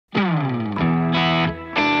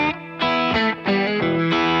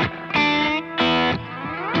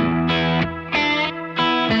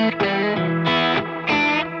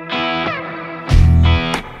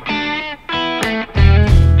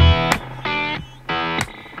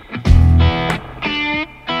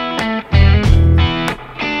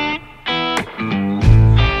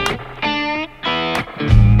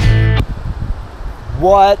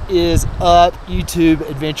What is up, YouTube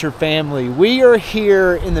adventure family? We are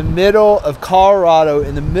here in the middle of Colorado,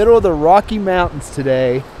 in the middle of the Rocky Mountains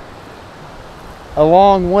today,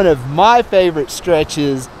 along one of my favorite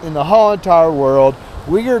stretches in the whole entire world.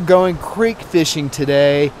 We are going creek fishing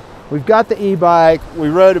today. We've got the e-bike. We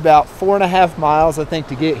rode about 4.5 miles, I think,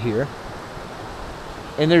 to get here.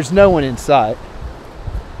 And there's no one in sight.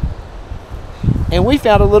 And we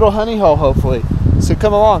found a little honey hole, hopefully. So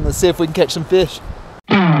come along, let's see if we can catch some fish.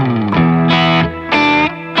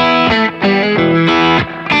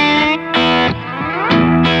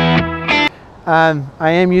 I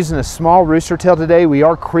am using a small rooster tail today. We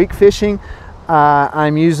are creek fishing.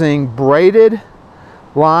 I'm using braided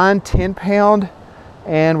line, 10-pound,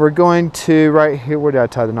 and we're going to, right here, where did I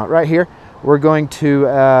tie the knot? Right here. We're going to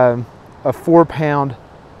a 4-pound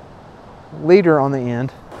leader on the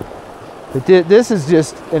end. But this is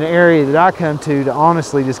just an area that I come to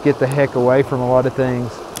honestly just get the heck away from a lot of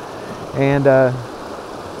things. And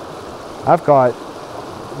I've got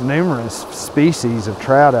numerous species of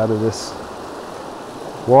trout out of this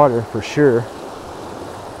water for sure.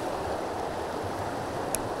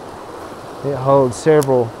 It holds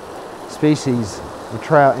several species of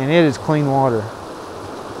trout, and it is clean water.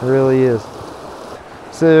 It really is.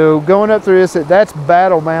 So going up through this, that's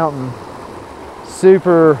Battle Mountain.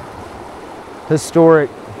 Super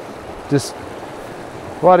historic, just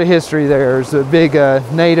a lot of history there. There's a big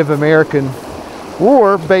Native American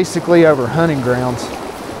war basically over hunting grounds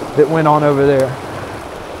that went on over there.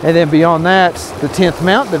 And then beyond that, the 10th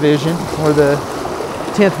Mountain Division, or the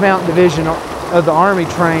 10th Mountain Division of the Army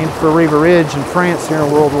trained for Riva Ridge in France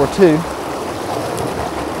during World War II.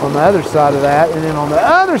 On the other side of that, and then on the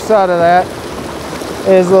other side of that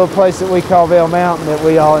is a little place that we call Vail Mountain that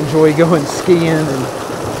we all enjoy going skiing and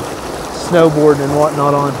snowboarding and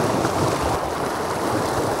whatnot on.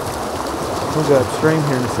 We'll go upstream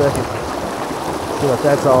here in a second. See what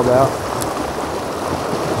that's all about.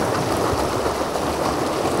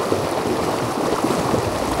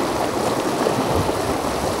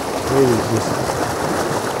 It is just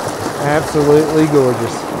absolutely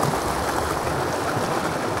gorgeous.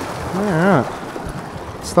 Alright.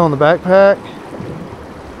 Let's throw in the backpack.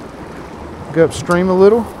 Go upstream a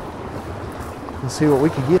little and see what we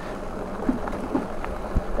can get.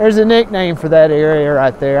 There's a nickname for that area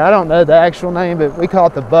right there. I don't know the actual name, but we call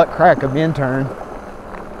it the butt crack of Minturn.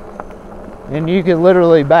 And you could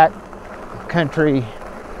literally back country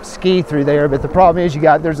ski through there, but the problem is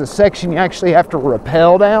there's a section you actually have to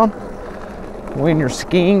rappel down when you're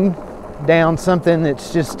skiing down something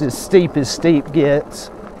that's just as steep gets.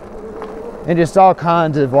 And just all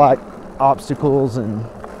kinds of like obstacles and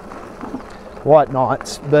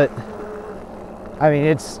whatnots. But I mean,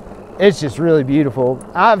 it's just really beautiful.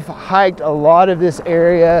 I've hiked a lot of this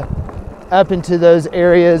area up into those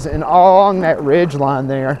areas and all along that ridge line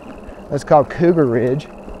there. That's called Cougar Ridge.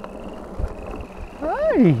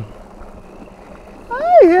 Hi.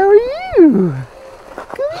 Hi, how are you?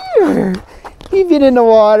 Come here. You've been in the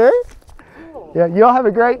water. Yeah, y'all have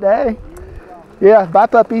a great day. Yeah, bye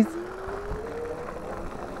puppies.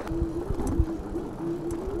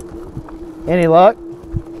 Any luck?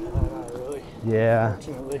 Not really. Yeah.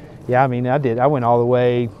 Fortunately. Yeah, I mean, I went all the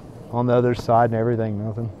way on the other side and everything,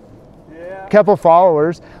 nothing. Yeah. Couple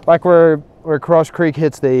followers, like where Cross Creek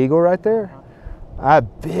hits the Eagle right there. A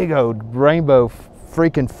big old rainbow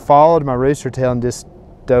freaking followed my rooster tail and just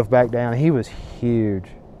dove back down. He was huge.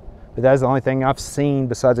 But that's the only thing I've seen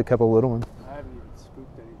besides a couple little ones. I haven't even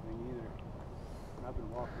spooked anything either. I've been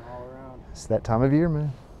walking all around. It's that time of year,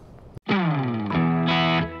 man.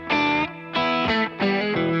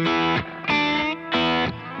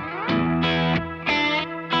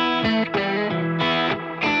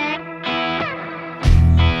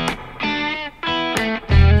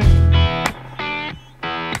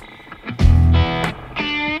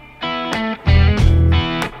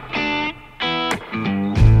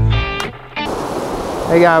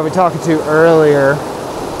 Hey guy we were talking to earlier,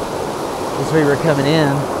 as we were coming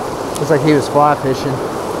in, looks like he was fly fishing.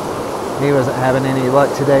 He wasn't having any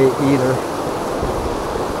luck today either.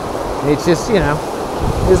 It's just, you know,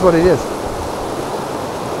 it is what it is.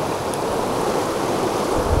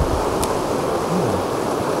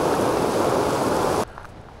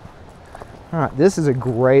 All right, this is a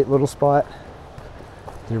great little spot.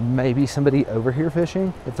 There may be somebody over here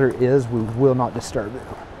fishing. If there is, we will not disturb it.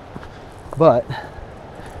 But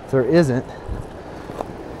if there isn't,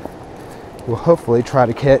 we'll hopefully try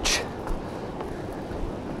to catch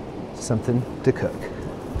something to cook.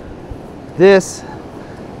 This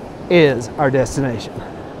is our destination.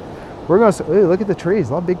 We're gonna, ooh, look at the trees,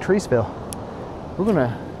 a lot of big trees fell. We're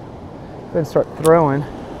gonna and start throwing,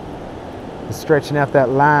 and stretching out that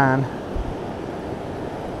line.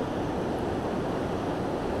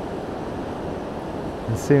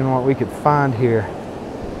 And seeing what we could find here.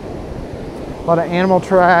 A lot of animal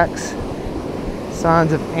tracks,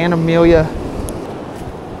 signs of animalia.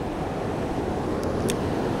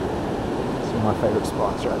 Some of my favorite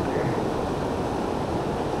spots right there.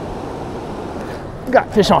 We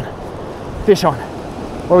got fish on. Fish on.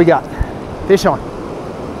 What we got? Fish on.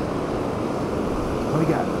 What we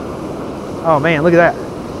got? Oh man, look at that.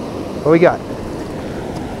 What we got?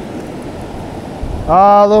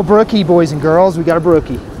 Oh, a little brookie, boys and girls. We got a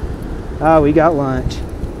brookie. Oh, we got lunch.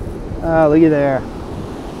 Oh, look at there.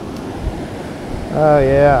 Oh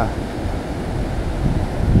yeah.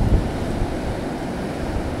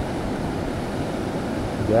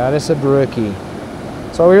 Got us a brookie.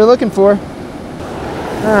 That's all we were looking for.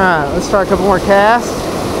 Alright, let's try a couple more casts.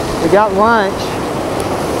 We got lunch.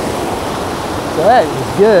 So that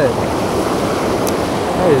is good.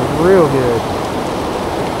 That is real good.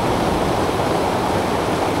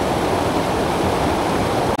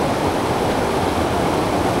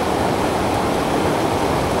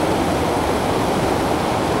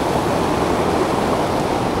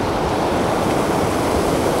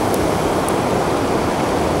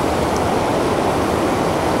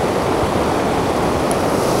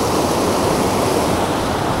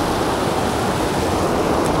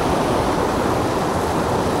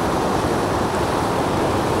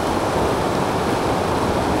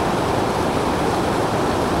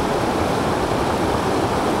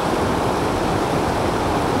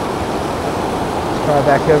 Try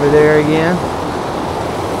back over there again.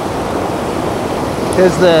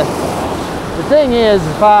 Because the thing is,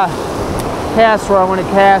 if I cast where I want to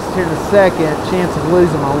cast here in a second, chance of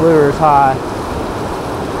losing my lure is high.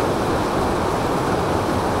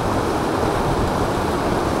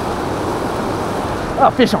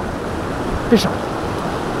 Oh, fish on. Fish on.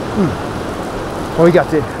 What we got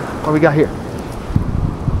there? What we got here?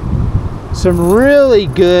 Some really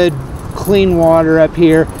good clean water up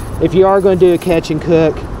here. If you are going to do a catch and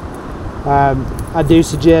cook, I do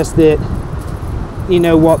suggest that you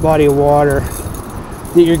know what body of water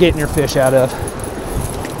that you're getting your fish out of.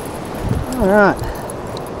 All right.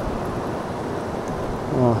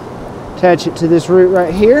 I'll attach it to this root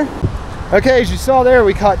right here. Okay, as you saw there,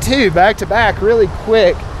 we caught two back to back really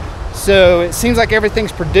quick. So it seems like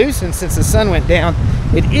everything's producing since the sun went down.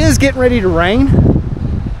 It is getting ready to rain.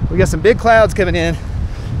 We got some big clouds coming in,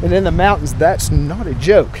 and in the mountains, that's not a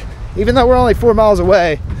joke. Even though we're only 4 miles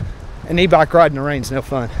away, an e-bike ride in the rain is no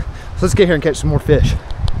fun. So let's get here and catch some more fish.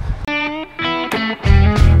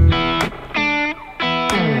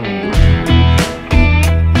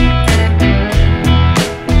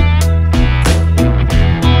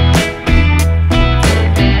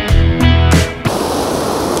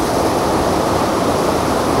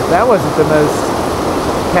 That wasn't the most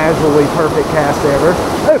casually perfect cast ever.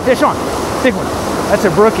 Oh, fish on. Big one. That's a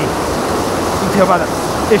brookie. You can tell by the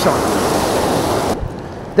fish on.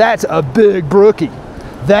 That's a big brookie.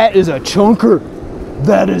 That is a chunker.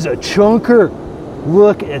 That is a chunker.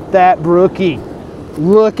 Look at that brookie.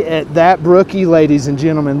 Look at that brookie, ladies and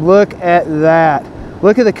gentlemen. Look at that.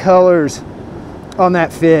 Look at the colors on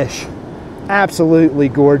that fish. Absolutely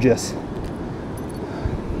gorgeous.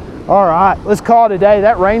 All right, let's call it a day.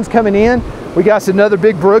 That rain's coming in. We got another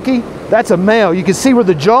big brookie. That's a male. You can see where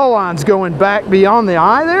the jaw line's going back beyond the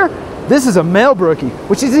eye there. This is a male brookie,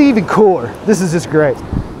 which is even cooler. This is just great.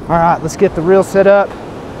 All right, let's get the reel set up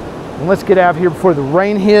and let's get out of here before the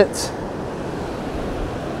rain hits.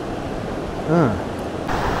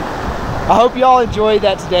 I hope y'all enjoyed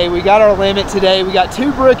that today. We got our limit today. We got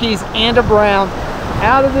 2 brookies and a brown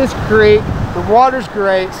out of this creek. The water's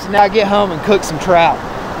great, so now I get home and cook some trout.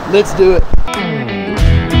 Let's do it.